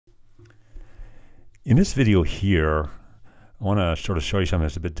In this video here, I want to sort of show you something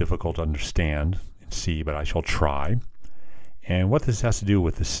that's a bit difficult to understand and see, but I shall try. And what this has to do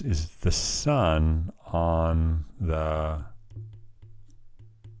with this is the sun on the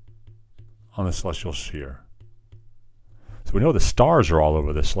celestial sphere. So we know the stars are all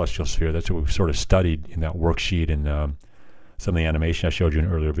over the celestial sphere. That's what we've sort of studied in that worksheet and some of the animation I showed you in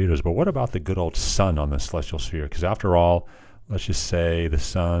earlier videos. But what about the good old sun on the celestial sphere? Because after all, let's just say the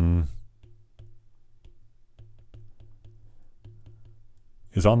sun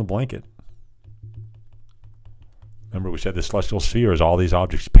is on the blanket. Remember, we said the celestial sphere is all these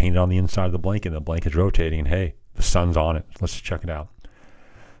objects painted on the inside of the blanket, and the blanket's rotating, and hey, the sun's on it. Let's check it out.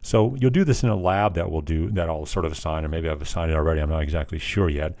 So you'll do this in a lab that I'll sort of assign, or maybe I've assigned it already, I'm not exactly sure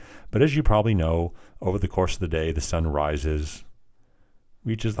yet. But as you probably know, over the course of the day, the sun rises,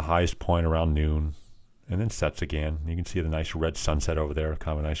 reaches the highest point around noon, and then sets again. You can see the nice red sunset over there,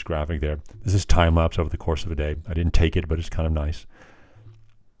 kind of a nice graphic there. This is time-lapse over the course of a day. I didn't take it, but it's kind of nice.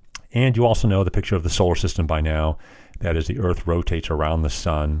 And you also know the picture of the solar system by now. That is, the Earth rotates around the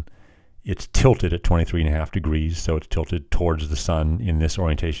sun. It's tilted at 23.5 degrees, so it's tilted towards the sun in this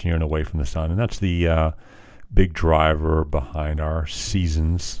orientation here and away from the sun. And that's the big driver behind our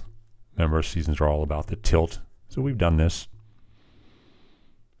seasons. Remember, seasons are all about the tilt. So we've done this.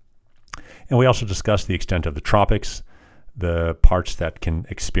 And we also discussed the extent of the tropics. The parts that can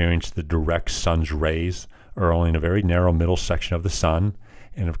experience the direct sun's rays are only in a very narrow middle section of the sun.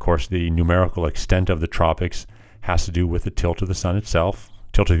 And of course, the numerical extent of the tropics has to do with the tilt of the sun itself,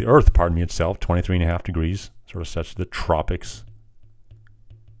 tilt of the Earth, pardon me, itself, 23.5 degrees, sort of sets the tropics.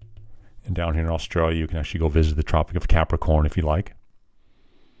 And down here in Australia, you can actually go visit the Tropic of Capricorn if you like.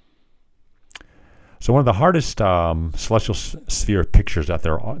 So one of the hardest celestial sphere pictures that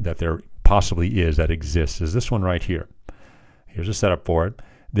there possibly is that exists is this one right here. Here's a setup for it.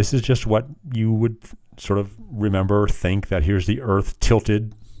 This is just what you would sort of remember, think that here's the Earth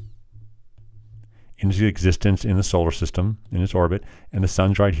tilted into existence in the solar system, in its orbit, and the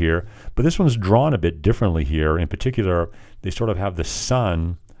sun's right here. But this one's drawn a bit differently here. In particular, they sort of have the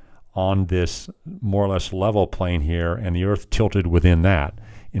sun on this more or less level plane here, and the Earth tilted within that,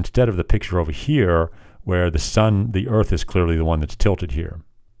 instead of the picture over here where the Earth is clearly the one that's tilted here.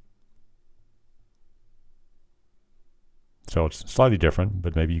 So it's slightly different,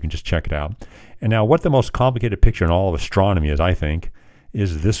 but maybe you can just check it out. And now what the most complicated picture in all of astronomy is, I think,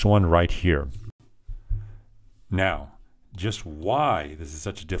 is this one right here. Now, just why this is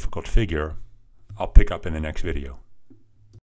such a difficult figure, I'll pick up in the next video.